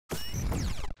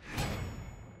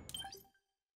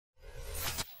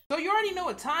you already know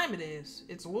what time it is.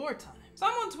 It's war time. So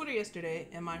I'm on Twitter yesterday,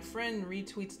 and my friend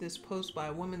retweets this post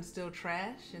by Women Still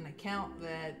Trash, an account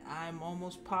that I'm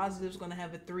almost positive is gonna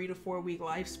have a 3 to 4 week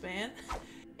lifespan.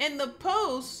 And the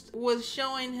post was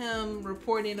showing him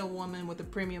reporting a woman with a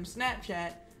premium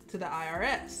Snapchat to the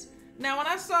IRS. Now, when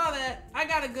I saw that, I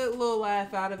got a good little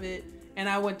laugh out of it, and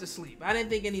I went to sleep. I didn't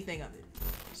think anything of it.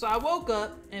 So I woke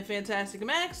up, and Fantastic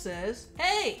Max says,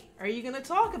 "Hey, are you gonna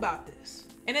talk about this?"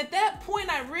 And at that point,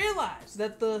 I realized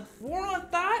that the war on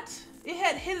Thots, it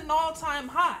had hit an all-time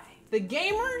high. The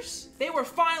gamers, they were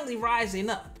finally rising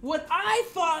up. What I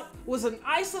thought was an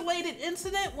isolated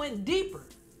incident went deeper.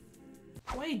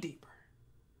 Way deeper.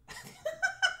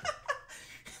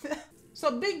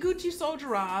 So Big Gucci Soldier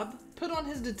Rob put on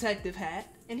his detective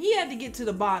hat, and he had to get to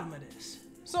the bottom of this.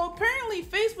 So apparently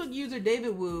Facebook user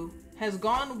David Wu has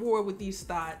gone to war with these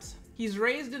Thots. He's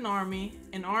raised an army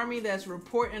that's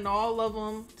reporting all of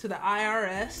them to the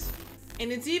IRS.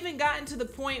 And it's even gotten to the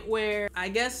point where I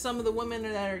guess some of the women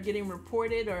that are getting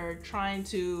reported are trying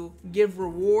to give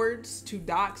rewards to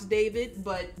dox David.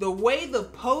 But the way the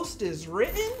post is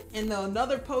written and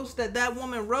another post that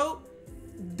woman wrote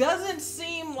doesn't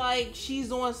seem like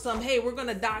she's on some, hey, we're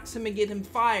gonna dox him and get him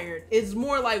fired. It's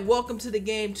more like, welcome to the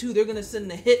game too. They're gonna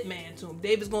send a hitman to him.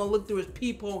 David's gonna look through his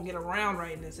peephole and get a round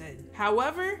right in his head.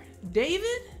 However,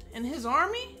 David and his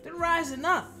army, they're rising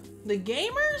up. The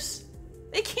gamers,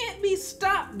 they can't be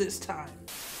stopped this time.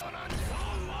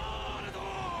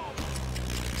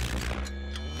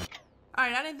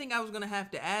 Alright, I didn't think I was gonna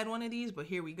have to add one of these, but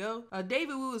here we go.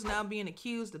 David Wu is now being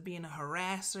accused of being a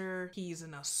harasser. He's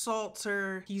an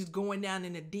assaulter. He's going down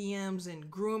in the DMs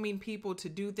and grooming people to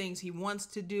do things he wants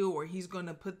to do, or he's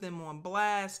gonna put them on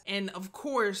blast. And of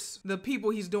course, the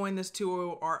people he's doing this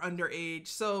to are underage.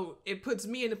 So it puts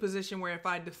me in a position where if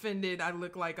I defend it, I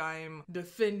look like I'm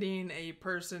defending a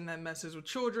person that messes with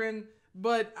children.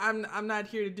 But I'm not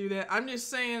here to do that. I'm just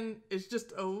saying it's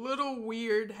just a little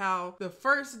weird how the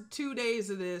first 2 days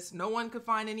of this, no one could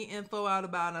find any info out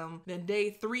about him. Then day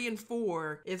 3 and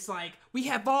 4, it's like, we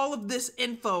have all of this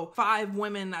info. 5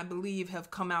 women, I believe, have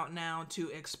come out now to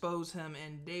expose him,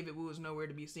 and David Wu is nowhere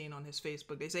to be seen on his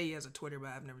Facebook. They say he has a Twitter, but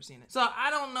I've never seen it. So I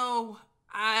don't know.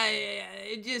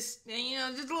 It just, you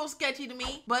know, just a little sketchy to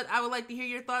me, but I would like to hear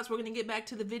your thoughts. We're gonna get back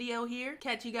to the video here.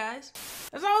 Catch you guys.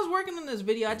 As I was working on this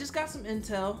video, I just got some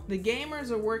intel. The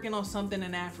gamers are working on something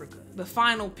in Africa. The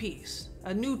final piece,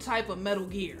 a new type of Metal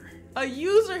Gear. A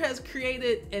user has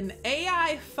created an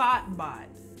AI thought bot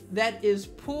that is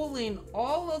pulling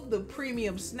all of the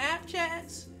premium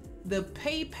Snapchats, the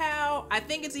PayPal, I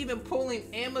think it's even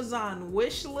pulling Amazon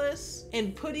wish lists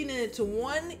and putting it into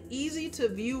one easy to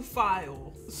view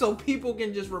file so people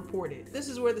can just report it. This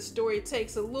is where the story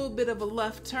takes a little bit of a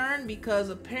left turn because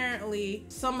apparently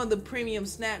some of the premium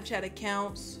Snapchat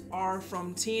accounts are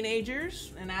from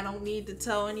teenagers, and I don't need to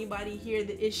tell anybody here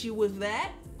the issue with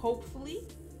that, hopefully.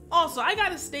 Also, I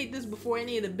gotta state this before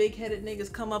any of the big-headed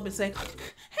niggas come up and say, hey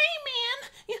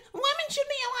man, women should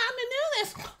be allowed to do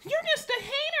this. You're just a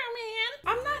hater,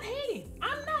 man. I'm not hating.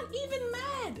 I'm not even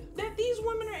mad that these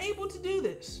women are able to do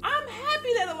this. I'm happy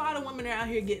that a lot of women are out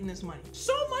here getting this money.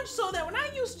 So much so that when I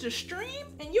used to stream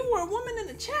and you were a woman in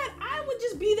the chat, I would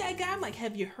just be that guy. I'm like,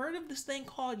 have you heard of this thing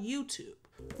called YouTube?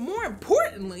 More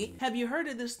importantly, have you heard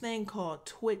of this thing called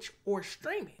Twitch or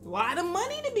streaming? A lot of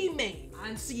money to be made.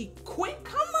 I see quick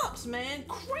come-ups, man.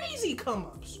 Crazy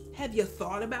come-ups. Have you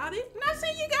thought about it? I'm not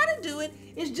saying you gotta do it.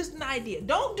 It's just an idea.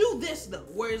 Don't do this though,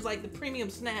 where it's like the premium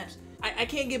snaps. I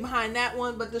can't get behind that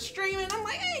one, but the streaming, I'm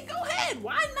like, hey, go ahead.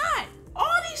 Why not?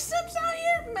 All these simps out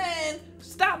here, man.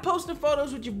 Stop posting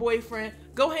photos with your boyfriend.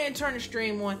 Go ahead and turn the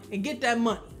stream on and get that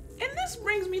money. And this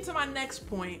brings me to my next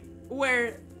point,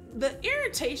 where the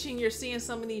irritation you're seeing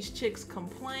some of these chicks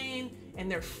complain and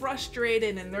they're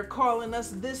frustrated and they're calling us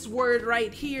this word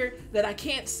right here that I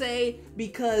can't say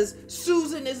because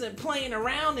Susan isn't playing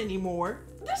around anymore.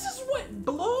 This is what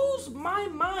blows my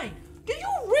mind. Do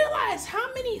you realize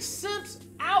how many simps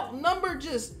outnumber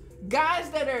just guys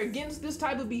that are against this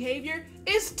type of behavior?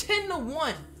 It's 10 to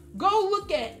 1. Go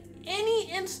look at any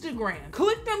Instagram.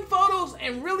 Click them photos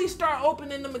and really start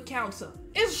opening them accounts up.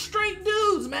 It's straight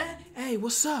dudes, man. Hey,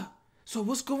 what's up? So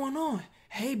what's going on?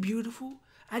 Hey, beautiful.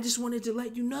 I just wanted to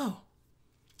let you know.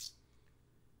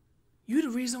 You the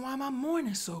reason why my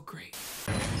morning's so great.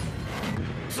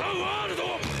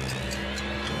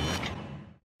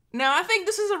 Now, I think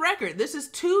this is a record. This is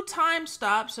 2 time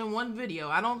stops in one video.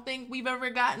 I don't think we've ever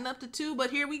gotten up to 2, but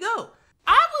here we go.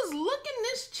 I was looking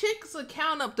this chick's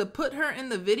account up to put her in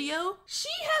the video. She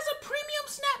has a premium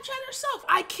Snapchat herself.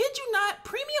 I kid you not,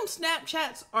 premium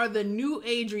Snapchats are the new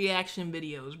age reaction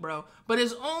videos, bro. But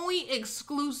it's only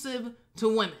exclusive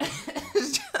to women.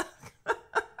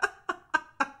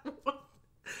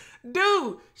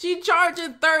 Dude, she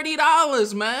charging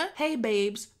 $30, man. Hey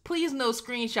babes, please no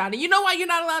screenshot. And you know why you're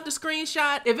not allowed to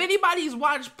screenshot? If anybody's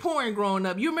watched porn growing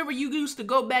up, you remember you used to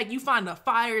go back, you find a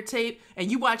fire tape,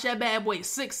 and you watch that bad boy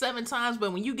 6, 7 times,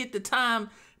 but when you get to time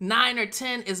 9 or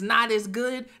 10, it's not as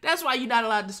good. That's why you're not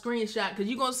allowed to screenshot, because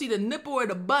you're gonna see the nipple or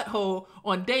the butthole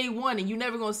on day 1, and you're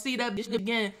never gonna see that bitch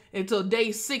again until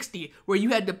day 60, where you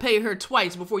had to pay her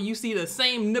twice before you see the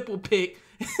same nipple pic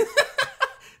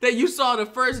that you saw the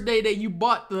first day that you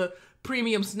bought the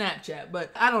premium Snapchat. But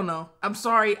I don't know. I'm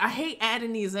sorry. I hate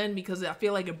adding these in because I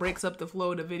feel like it breaks up the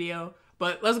flow of the video.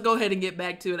 But let's go ahead and get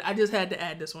back to it. I just had to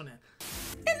add this one in.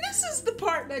 And this is the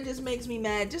part that just makes me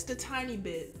mad just a tiny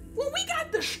bit. When we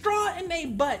got the straw in they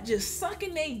butt just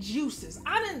sucking they juices,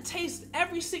 I done taste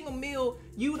every single meal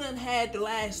you done had the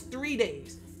last 3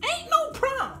 days. Ain't no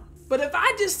problem. But if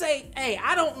I just say, hey,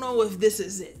 I don't know if this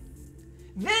is it,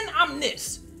 then I'm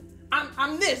this.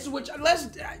 I'm this, which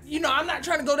let's, you know, I'm not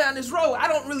trying to go down this road. I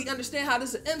don't really understand how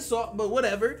this is an insult, but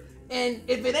whatever. And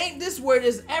if it ain't this word,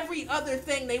 is every other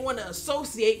thing they want to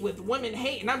associate with women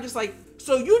hate. And I'm just like,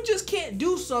 so you just can't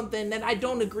do something that I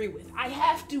don't agree with. I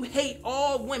have to hate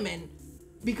all women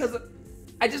because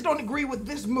I just don't agree with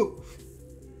this move.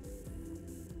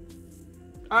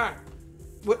 All right,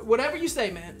 whatever you say,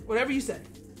 man, whatever you say.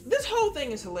 This whole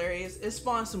thing is hilarious. It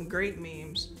spawned some great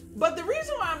memes. But the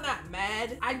reason why I'm not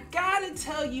mad, I gotta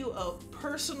tell you a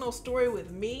personal story with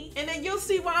me, and then you'll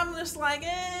see why I'm just like,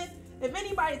 if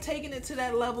anybody taking it to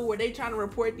that level where they trying to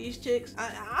report these chicks,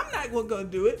 I'm not gonna go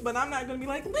do it, but I'm not gonna be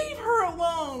like, leave her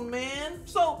alone, man.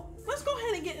 So let's go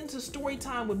ahead and get into story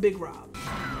time with Big Rob.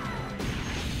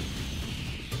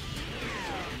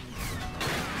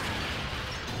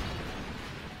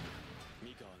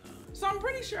 So I'm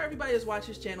pretty sure everybody that's watched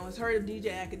his channel has heard of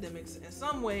DJ Akademiks in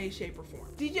some way, shape, or form.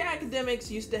 DJ Akademiks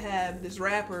used to have this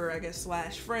rapper, I guess,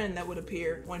 slash friend that would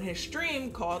appear on his stream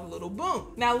called Lil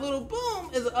Boom. Now, Lil Boom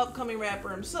is an upcoming rapper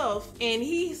himself, and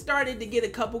he started to get a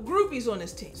couple groupies on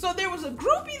his team. So there was a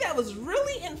groupie that was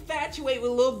really infatuated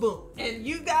with Lil Boom. And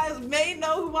you guys may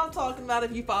know who I'm talking about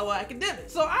if you follow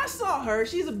Akademiks. So I saw her,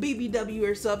 she's a BBW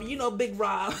or something, you know, Big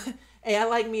Rob. Hey, I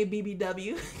like me a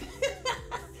BBW.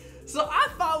 So I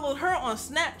followed her on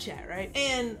Snapchat, right?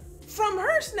 And from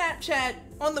her Snapchat,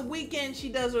 on the weekend, she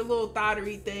does her little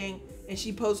Thotaudit thing and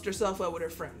she posts herself up with her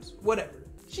friends, whatever.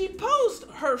 She posted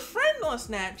her friend on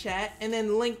Snapchat and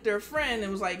then linked her friend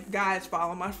and was like, guys,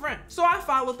 follow my friend. So I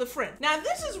followed the friend. Now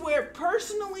this is where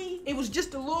personally, it was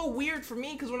just a little weird for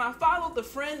me because when I followed the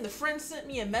friend sent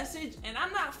me a message, and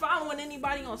I'm not following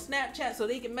anybody on Snapchat so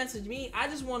they can message me. I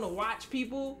just want to watch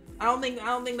people. I don't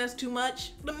think that's too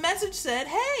much. The message said,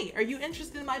 hey, are you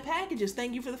interested in my packages?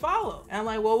 Thank you for the follow. And I'm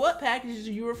like, well, what packages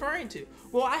are you referring to?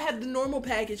 Well, I have the normal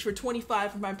package for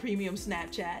 $25 for my premium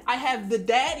Snapchat. I have the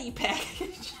daddy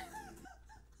package.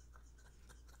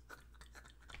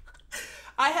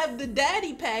 I have the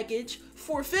daddy package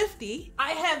for $50.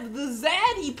 I have the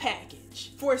zaddy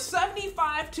package for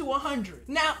 $75 to $100.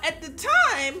 Now, at the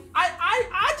time,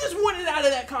 I just wanted out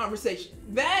of that conversation.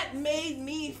 That made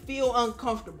me feel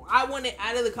uncomfortable. I wanted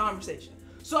out of the conversation.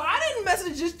 So I didn't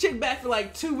message this chick back for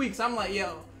like 2 weeks. I'm like,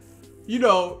 yo, you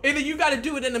know, either you got to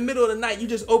do it in the middle of the night. You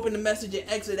just open the message and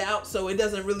exit out so it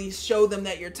doesn't really show them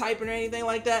that you're typing or anything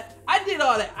like that. I did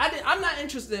all that. I'm not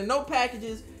interested in no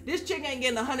packages. This chick ain't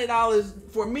getting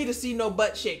 $100 for me to see no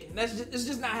butt shaking. It's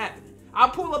just not happening.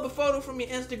 I'll pull up a photo from your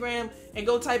Instagram and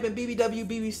go type in BBW,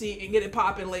 BBC and get it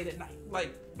popping late at night.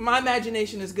 Like, my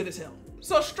imagination is good as hell.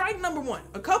 So strike number 1.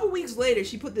 A couple weeks later,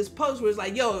 she put this post where it's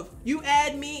like, yo, if you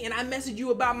add me and I message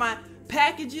you about my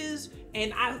packages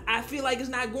and I feel like it's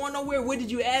not going nowhere, what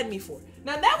did you add me for?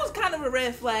 Now that was kind of a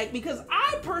red flag because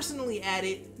I personally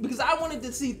added because I wanted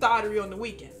to see Thotaudit on the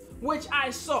weekend, which I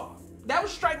saw. That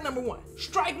was strike number 1.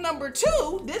 Strike number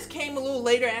 2, this came a little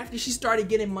later after she started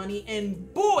getting money,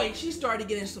 and boy, she started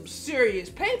getting some serious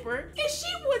paper, and she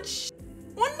would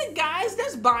on the guys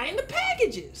that's buying the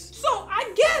packages. So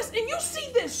I guess, and you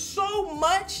see this so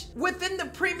much within the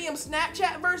premium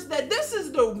Snapchat verse, that this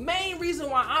is the main reason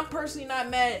why I'm personally not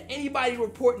mad at anybody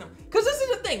reporting them. Because this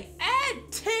is the thing, add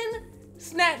 10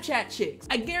 Snapchat chicks.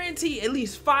 I guarantee at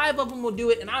least 5 of them will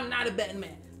do it, and I'm not a betting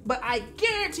man, but I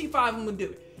guarantee 5 of them will do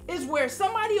it. Is where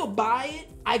somebody will buy it,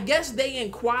 I guess they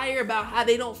inquire about how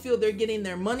they don't feel they're getting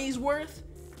their money's worth,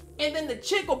 and then the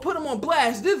chick will put them on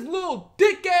blast. This little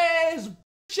dick ass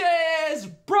ass,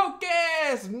 broke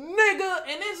ass nigga.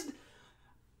 And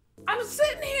I'm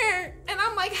sitting here and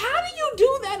I'm like, how do you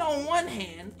do that on one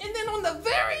hand? And then on the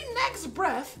very next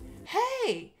breath,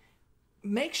 hey,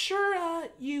 make sure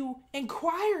you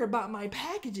inquire about my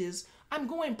packages. I'm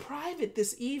going private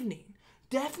this evening.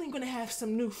 Definitely gonna have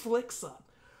some new flicks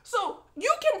up. So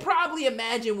you can probably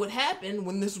imagine what happened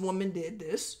when this woman did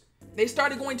this. They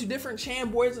started going to different chan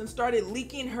boards and started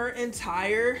leaking her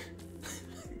entire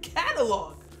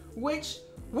catalog, which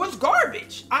was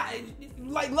garbage.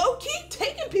 Like low-key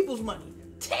taking people's money.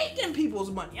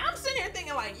 I'm sitting here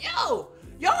thinking like, yo,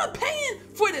 y'all are paying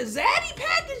for the Zaddy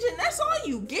package and that's all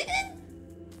you getting?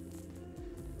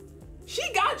 She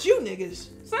got you niggas.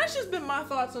 So that's just been my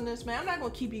thoughts on this, man. I'm not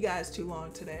gonna keep you guys too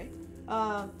long today.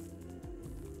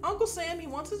 Uncle Sammy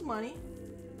wants his money.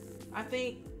 I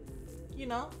think,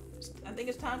 I think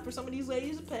it's time for some of these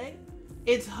ladies to pay.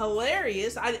 It's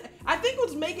hilarious. I think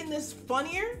what's making this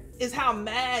funnier is how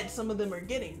mad some of them are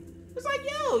getting. It's like,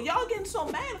 yo, y'all getting so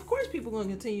mad. Of course people gonna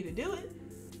continue to do it.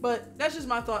 But that's just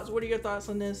my thoughts. What are your thoughts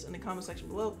on this in the comment section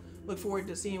below? Look forward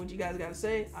to seeing what you guys got to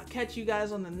say. I'll catch you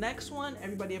guys on the next one.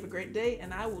 Everybody have a great day,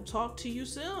 and I will talk to you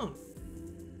soon.